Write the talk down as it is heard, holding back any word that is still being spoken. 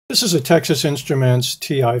This is a Texas Instruments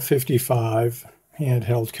TI-55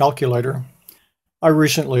 handheld calculator. I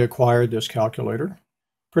recently acquired this calculator.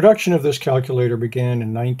 Production of this calculator began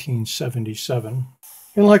in 1977.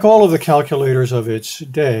 And like all of the calculators of its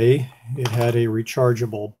day, it had a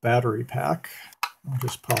rechargeable battery pack. I'll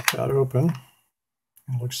just pop that open.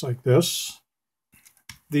 It looks like this.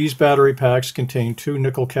 These battery packs contain 2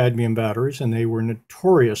 nickel-cadmium batteries, and they were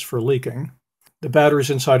notorious for leaking. The batteries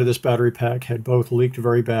inside of this battery pack had both leaked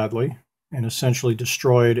very badly and essentially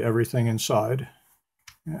destroyed everything inside.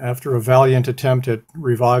 After a valiant attempt at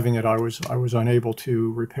reviving it, I was unable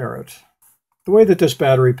to repair it. The way that this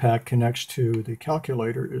battery pack connects to the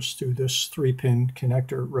calculator is through this 3-pin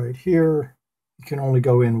connector right here. You can only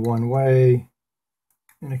go in one way,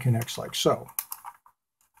 and it connects like so.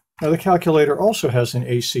 Now the calculator also has an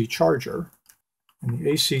AC charger, and the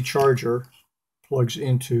AC charger plugs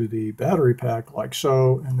into the battery pack like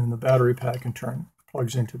so, and then the battery pack in turn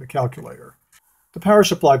plugs into the calculator. The power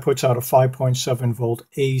supply puts out a 5.7 volt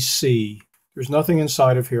AC. There's nothing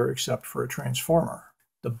inside of here except for a transformer.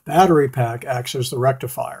 The battery pack acts as the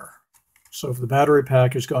rectifier. So if the battery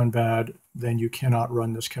pack has gone bad, then you cannot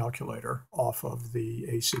run this calculator off of the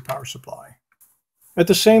AC power supply. At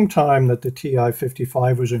the same time that the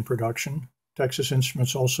TI-55 was in production, Texas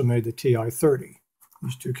Instruments also made the TI-30.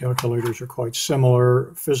 These two calculators are quite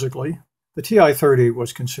similar physically. The TI-30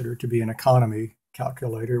 was considered to be an economy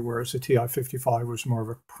calculator, whereas the TI-55 was more of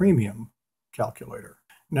a premium calculator.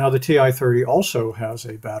 Now the TI-30 also has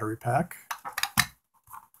a battery pack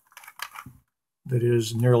that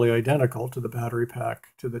is nearly identical to the battery pack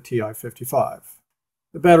to the TI-55.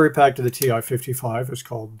 The battery pack to the TI-55 is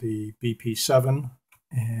called the BP7,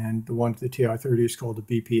 and the one to the TI-30 is called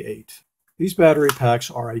the BP8. These battery packs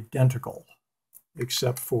are identical,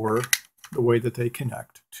 except for the way that they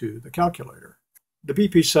connect to the calculator. The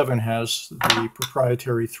BP7 has the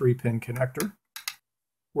proprietary 3-pin connector,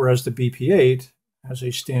 whereas the BP8 has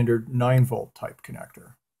a standard 9-volt type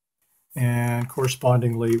connector. And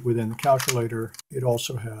correspondingly, within the calculator, it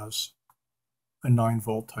also has a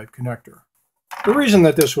 9-volt type connector. The reason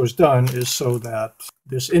that this was done is so that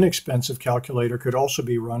this inexpensive calculator could also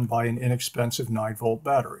be run by an inexpensive 9-volt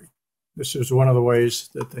battery. This is one of the ways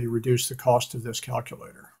that they reduced the cost of this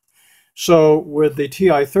calculator. So with the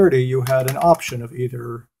TI-30, you had an option of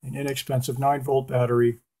either an inexpensive 9-volt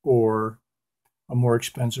battery or a more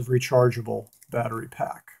expensive rechargeable battery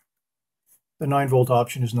pack. The 9-volt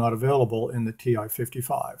option is not available in the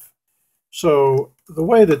TI-55. So the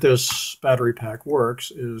way that this battery pack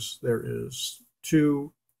works is there is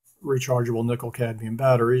 2 rechargeable nickel-cadmium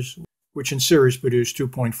batteries, which in series produce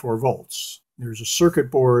 2.4 volts. There's a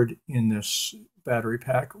circuit board in this battery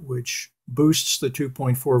pack which boosts the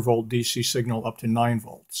 2.4 volt DC signal up to 9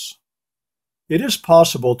 volts. It is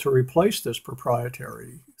possible to replace this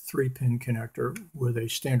proprietary 3-pin connector with a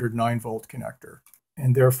standard 9-volt connector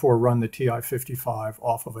and therefore run the TI-55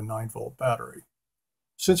 off of a 9-volt battery.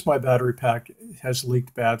 Since my battery pack has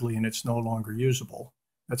leaked badly and it's no longer usable,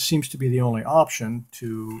 that seems to be the only option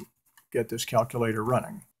to get this calculator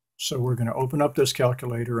running. So we're going to open up this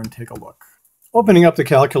calculator and take a look. Opening up the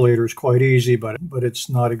calculator is quite easy, but it's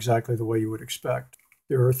not exactly the way you would expect.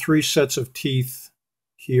 There are 3 sets of teeth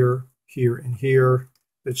here, here, and here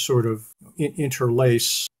that sort of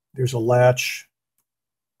interlace. There's a latch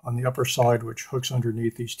on the upper side which hooks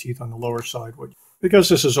underneath these teeth on the lower side. Because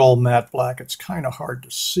this is all matte black, it's kind of hard to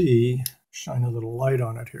see. Shine a little light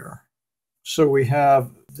on it here. So we have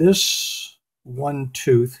this one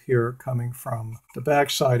tooth here coming from the back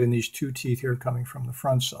side and these 2 teeth here coming from the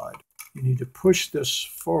front side. You need to push this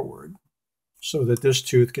forward so that this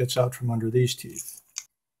tooth gets out from under these teeth.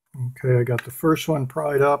 Okay, I got the first one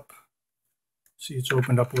pried up. See, it's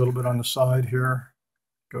opened up a little bit on the side here.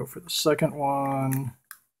 Go for the second one.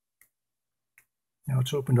 Now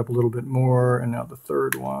it's opened up a little bit more, and now the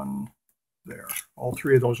third one. There. All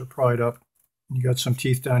 3 of those are pried up. You got some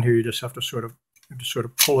teeth down here. You just have to sort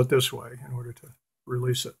of pull it this way in order to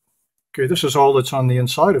release it. Okay, this is all that's on the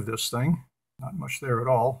inside of this thing. Not much there at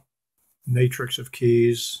all. Matrix of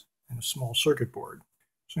keys and a small circuit board.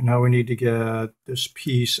 So now we need to get this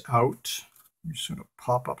piece out. You sort of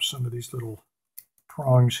pop up some of these little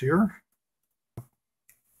prongs here.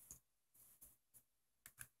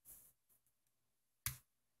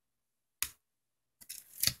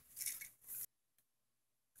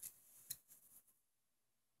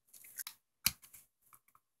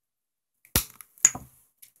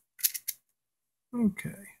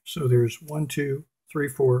 Okay, so there's 1, 2, 3,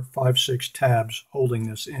 4, 5, 6 tabs holding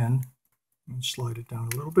this in. And slide it down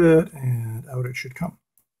a little bit, and out it should come.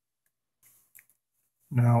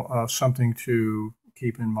 Now, something to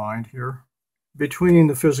keep in mind here. Between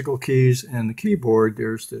the physical keys and the keyboard,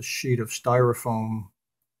 there's this sheet of styrofoam.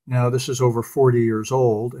 Now, this is over 40 years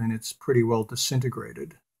old, and it's pretty well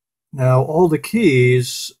disintegrated. Now, all the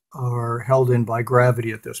keys are held in by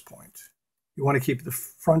gravity at this point. You want to keep the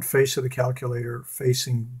front face of the calculator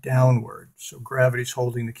facing downward, so gravity's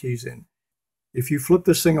holding the keys in. If you flip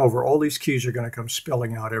this thing over, all these keys are going to come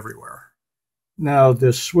spilling out everywhere. Now,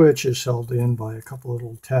 this switch is held in by a couple of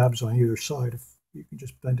little tabs on either side. If you can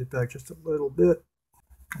just bend it back just a little bit,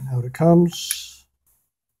 and out it comes.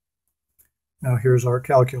 Now, here's our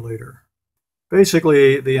calculator.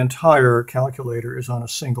 Basically, the entire calculator is on a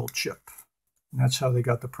single chip. And that's how they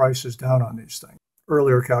got the prices down on these things.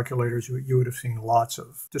 Earlier calculators, you would have seen lots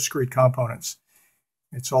of discrete components.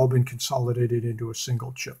 It's all been consolidated into a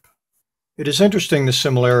single chip. It is interesting the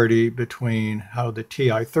similarity between how the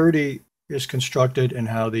TI-30 is constructed and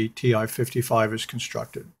how the TI-55 is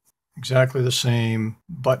constructed. Exactly the same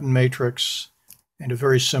button matrix and a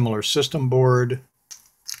very similar system board.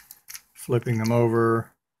 Flipping them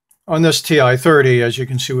over. On this TI-30, as you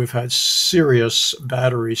can see, we've had serious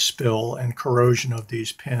battery spill and corrosion of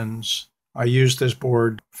these pins. I used this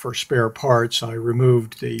board for spare parts. I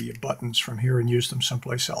removed the buttons from here and used them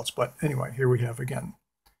someplace else. But anyway, here we have again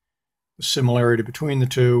the similarity between the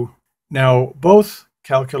two. Now, both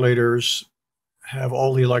calculators have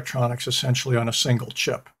all the electronics essentially on a single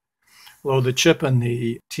chip. Although the chip in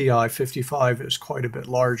the TI-55 is quite a bit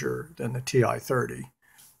larger than the TI-30.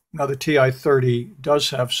 Now, the TI-30 does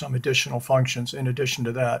have some additional functions. In addition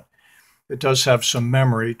to that, it does have some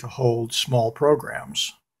memory to hold small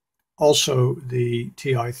programs. Also, the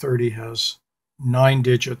TI-30 has 9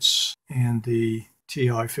 digits and the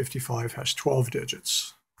TI-55 has 12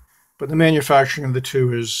 digits. But the manufacturing of the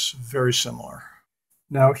two is very similar.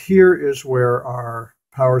 Now, here is where our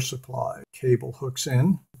power supply cable hooks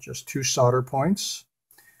in, just 2 solder points.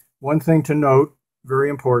 One thing to note, very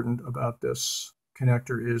important about this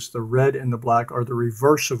connector, is the red and the black are the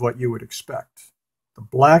reverse of what you would expect. The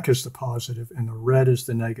black is the positive and the red is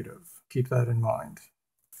the negative. Keep that in mind.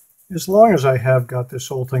 As long as I have got this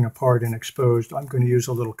whole thing apart and exposed, I'm going to use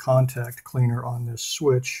a little contact cleaner on this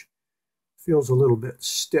switch. Feels a little bit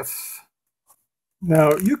stiff.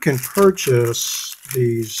 Now, you can purchase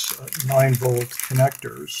these 9-volt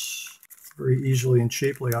connectors very easily and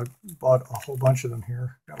cheaply. I bought a whole bunch of them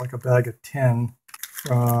here. Got like a bag of 10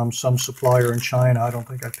 from some supplier in China. I don't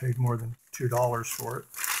think I paid more than $2 for it.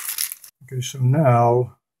 Okay, so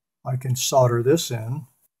now I can solder this in.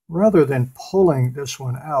 Rather than pulling this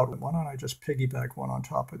one out, why don't I just piggyback one on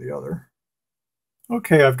top of the other?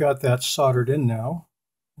 Okay, I've got that soldered in now.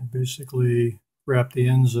 I basically wrap the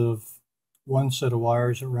ends of one set of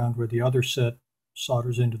wires around where the other set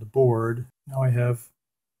solders into the board. Now I have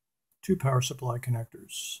 2 power supply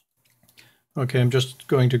connectors. Okay, I'm just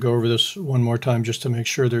going to go over this one more time just to make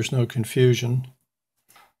sure there's no confusion.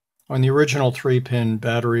 On the original 3-pin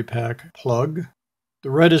battery pack plug, the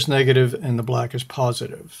red is negative and the black is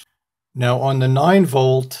positive. Now on the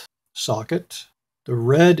 9-volt socket, the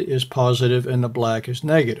red is positive and the black is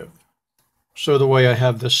negative. So the way I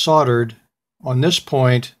have this soldered, on this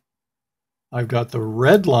point, I've got the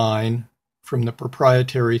red line from the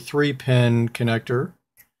proprietary 3-pin connector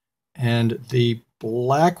and the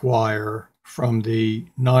black wire from the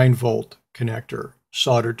 9-volt connector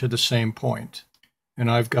soldered to the same point.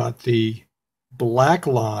 And I've got the black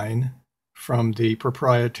line from the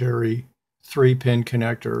proprietary 3-pin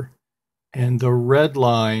connector and the red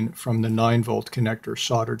line from the 9-volt connector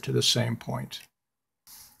soldered to the same point.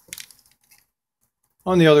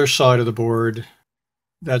 On the other side of the board,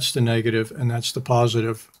 that's the negative and that's the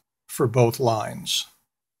positive for both lines.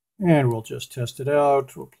 And we'll just test it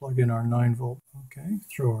out. We'll plug in our 9-volt. Okay,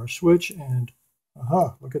 throw our switch and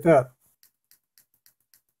aha, look at that.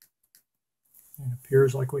 It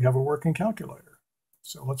appears like we have a working calculator.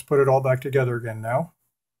 So let's put it all back together again now.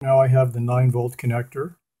 Now I have the 9-volt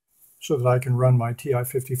connector so that I can run my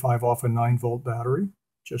TI-55 off a 9-volt battery,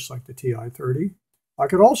 just like the TI-30. I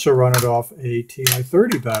could also run it off a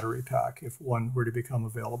TI-30 battery pack if one were to become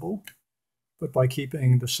available. But by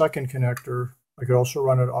keeping the second connector, I could also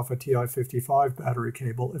run it off a TI-55 battery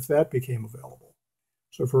cable if that became available.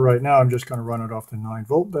 So for right now, I'm just going to run it off the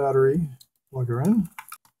 9-volt battery, plug her in.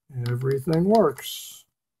 Everything works.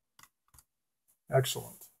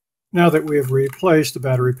 Excellent. Now that we have replaced the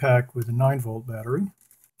battery pack with a 9-volt battery,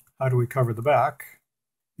 how do we cover the back?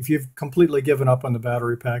 If you've completely given up on the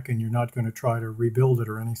battery pack and you're not going to try to rebuild it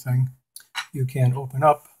or anything, you can open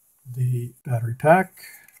up the battery pack.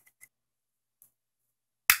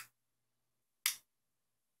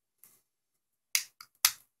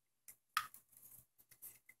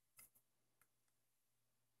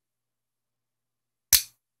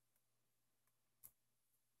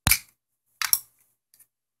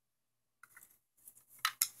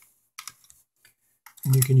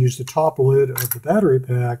 And you can use the top lid of the battery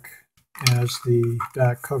pack as the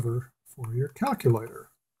back cover for your calculator.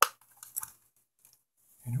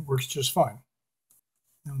 And it works just fine.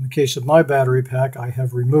 Now, in the case of my battery pack, I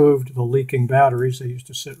have removed the leaking batteries. They used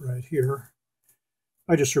to sit right here.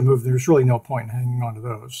 I just removed them. There's really no point in hanging on to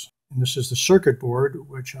those. And this is the circuit board,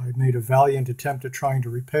 which I made a valiant attempt at trying to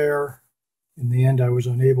repair. In the end, I was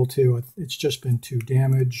unable to. It's just been too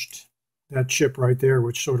damaged. That chip right there,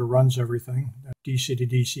 which sort of runs everything, that DC to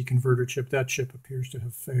DC converter chip, that chip appears to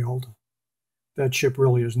have failed. That chip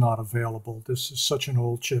really is not available. This is such an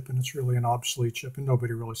old chip, and it's really an obsolete chip, and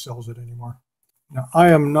nobody really sells it anymore. Now, I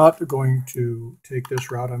am not going to take this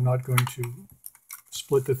route. I'm not going to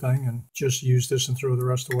split the thing and just use this and throw the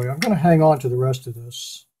rest away. I'm going to hang on to the rest of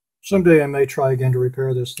this. Someday I may try again to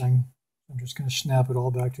repair this thing. I'm just going to snap it all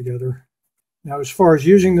back together. Now, as far as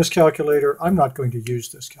using this calculator, I'm not going to use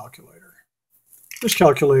this calculator. This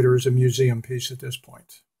calculator is a museum piece at this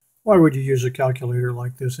point. Why would you use a calculator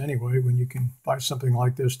like this anyway when you can buy something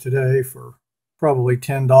like this today for probably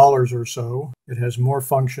 $10 or so? It has more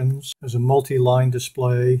functions, has a multi-line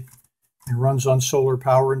display, and runs on solar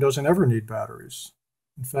power and doesn't ever need batteries.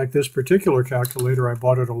 In fact, this particular calculator I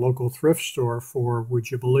bought at a local thrift store for,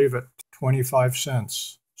 would you believe it, 25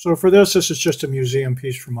 cents. So for this is just a museum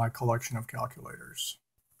piece from my collection of calculators.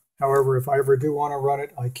 However, if I ever do want to run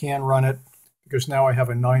it, I can run it, because now I have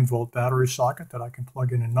a 9-volt battery socket that I can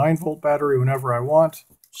plug in a 9-volt battery whenever I want.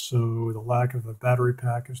 So the lack of a battery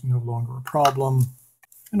pack is no longer a problem.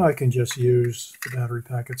 And I can just use the battery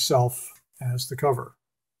pack itself as the cover.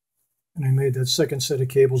 And I made that second set of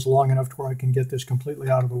cables long enough to where I can get this completely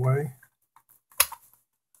out of the way.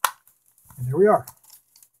 And there we are,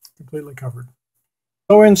 completely covered.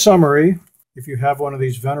 So in summary, if you have one of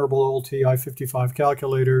these venerable old TI-55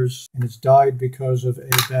 calculators and it's died because of a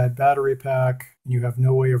bad battery pack and you have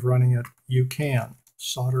no way of running it, you can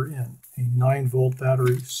solder in a 9-volt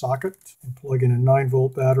battery socket and plug in a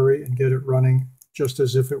 9-volt battery and get it running just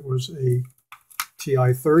as if it was a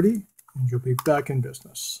TI-30, and you'll be back in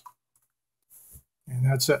business. And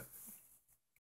that's it.